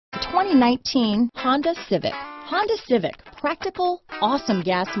2019 Honda Civic. Honda Civic, practical, awesome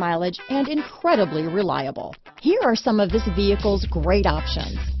gas mileage, and incredibly reliable. Here are some of this vehicle's great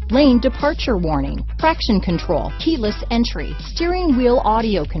options: lane departure warning, traction control, keyless entry, steering wheel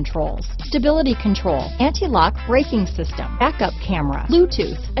audio controls, stability control, anti-lock braking system, backup camera,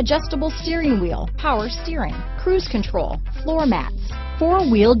 Bluetooth, adjustable steering wheel, power steering, cruise control, floor mats,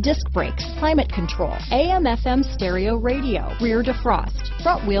 four-wheel disc brakes, climate control, AM/FM stereo radio, rear defrost,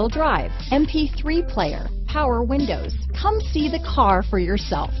 front-wheel drive, MP3 player, power windows. Come see the car for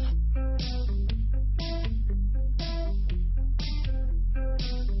yourself.